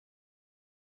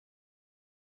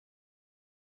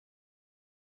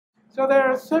So there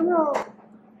are several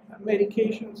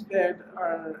medications that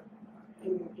are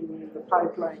in the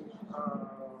pipeline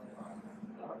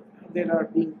that are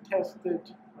being tested.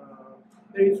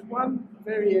 There is one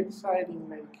very exciting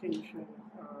medication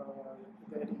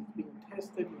that is being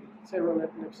tested in several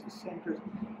epilepsy centers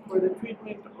for the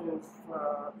treatment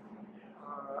of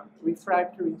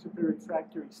refractory and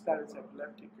super-refractory status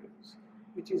epilepticus,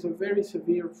 which is a very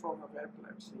severe form of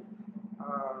epilepsy.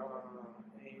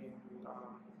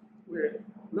 We're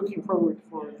looking forward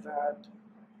for that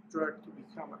drug to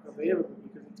become available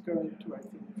because it's going to, I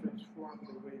think, transform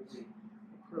the way we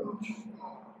approach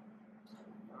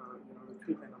the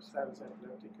treatment of status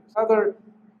epilepticus. Other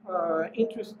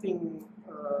interesting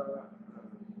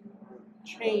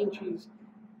change is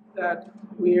that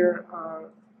we're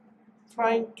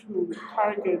trying to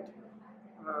target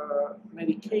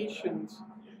medications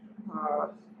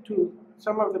to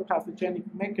some of the pathogenic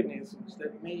mechanisms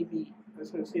that may be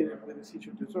associated with a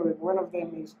seizure disorder. One of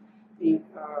them is the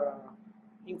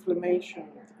inflammation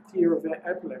theory of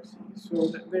epilepsy. So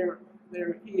that there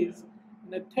is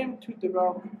an attempt to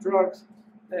develop drugs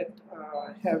that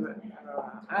have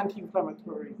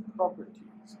anti-inflammatory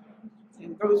properties,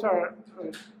 and those are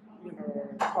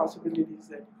possibilities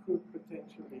that could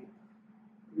potentially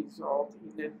result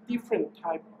in a different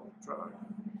type of drug.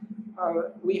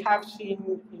 We have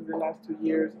seen in the last 2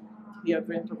 years the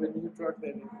advent of a new drug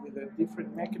that is with a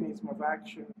different mechanism of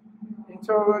action. And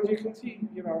so as you can see,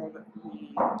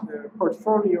 the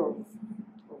portfolio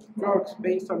of drugs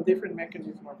based on different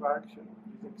mechanism of action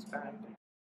is expanding.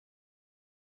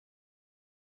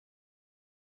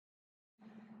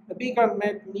 The big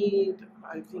unmet need,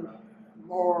 I think,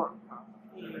 more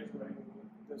in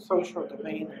the social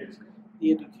domain is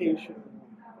the education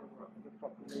of the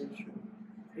population,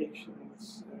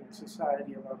 patients, and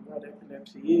society about what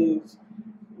epilepsy is,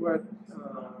 what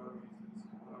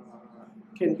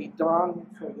can be done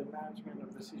for the management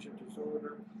of the seizure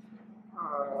disorder.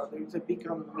 There's a big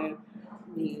unmet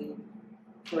need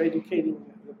for educating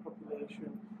the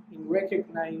population in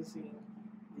recognizing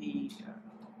the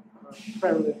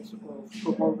prevalence of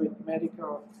comorbid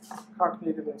medical,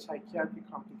 cognitive, and psychiatric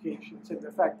complications, and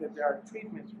the fact that there are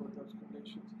treatments for those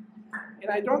conditions. And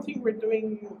I don't think we're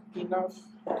doing enough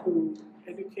to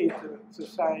educate the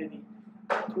society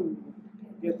to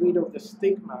get rid of the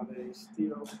stigma that is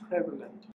still prevalent.